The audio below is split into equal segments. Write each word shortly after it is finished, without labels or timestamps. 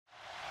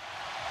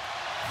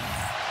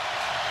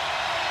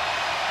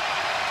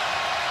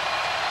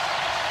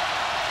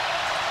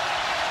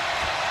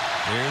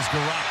Here's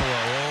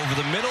Garoppolo over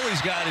the middle.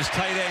 He's got his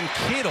tight end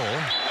Kittle,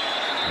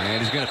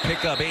 and he's going to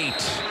pick up 8.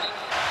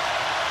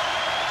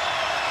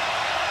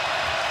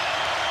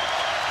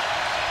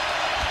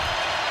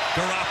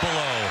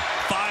 Garoppolo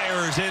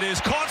fires. It is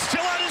caught.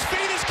 Still on his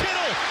feet is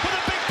Kittle with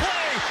a big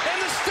play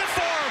and the stiff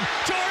arm.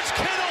 George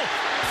Kittle.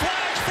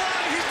 Flags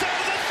flying. He's down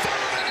to the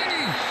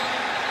 30.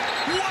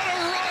 What a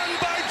run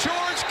by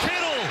George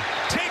Kittle.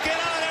 Taking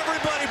on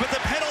everybody, but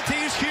the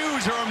penalty is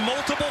huge. There are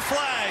multiple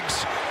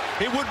flags.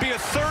 It would be a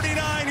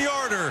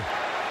 39-yarder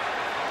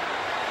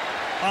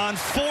on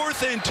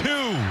 4th and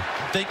 2.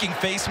 Thinking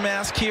face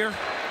mask here.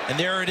 And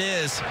there it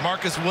is,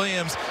 Marcus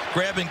Williams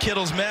grabbing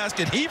Kittle's mask,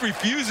 and he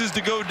refuses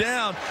to go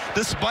down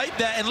despite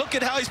that. And look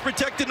at how he's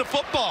protecting the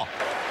football.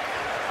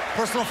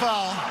 Personal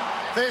foul,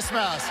 face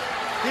mask,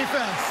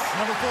 defense,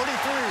 number 43.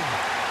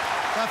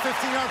 That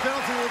 15-yard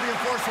penalty will be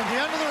enforced from the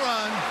end of the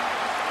run,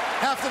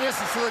 half the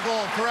distance to the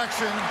goal.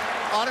 Correction,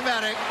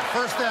 automatic,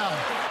 first down.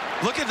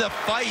 Look at the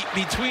fight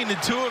between the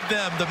two of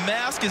them. The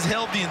mask is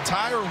held the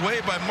entire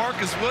way by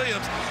Marcus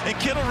Williams, and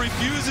Kittle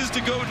refuses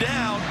to go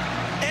down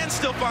and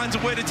still finds a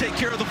way to take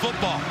care of the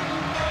football.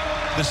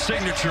 The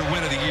signature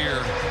win of the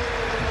year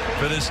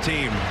for this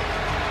team.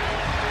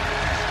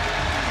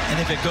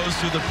 And if it goes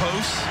through the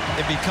posts,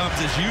 it becomes,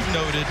 as you've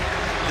noted,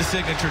 the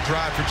signature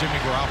drive for Jimmy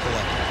Garoppolo.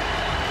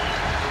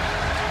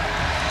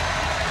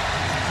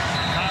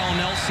 Kyle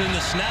Nelson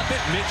to snap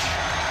it. Mitch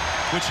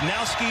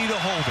Wishnowsky to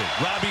hold it.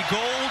 Robbie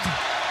Gould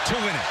to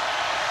win it.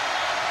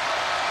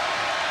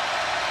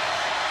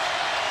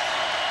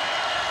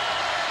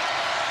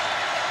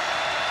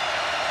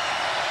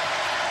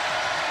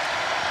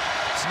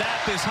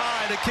 Snap is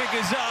high, the kick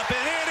is up,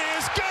 and it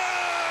is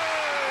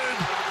good!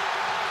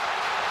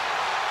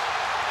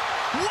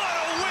 What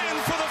a win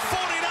for the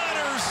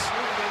 49ers!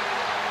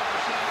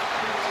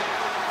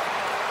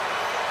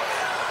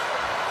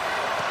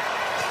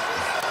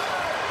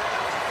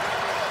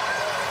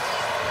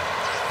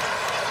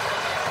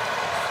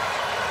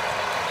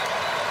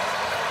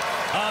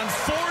 On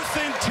 4th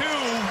and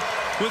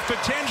 2, with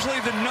potentially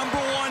the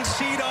 #1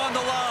 seed on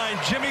the line,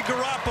 Jimmy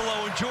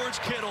Garoppolo and George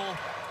Kittle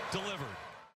delivered.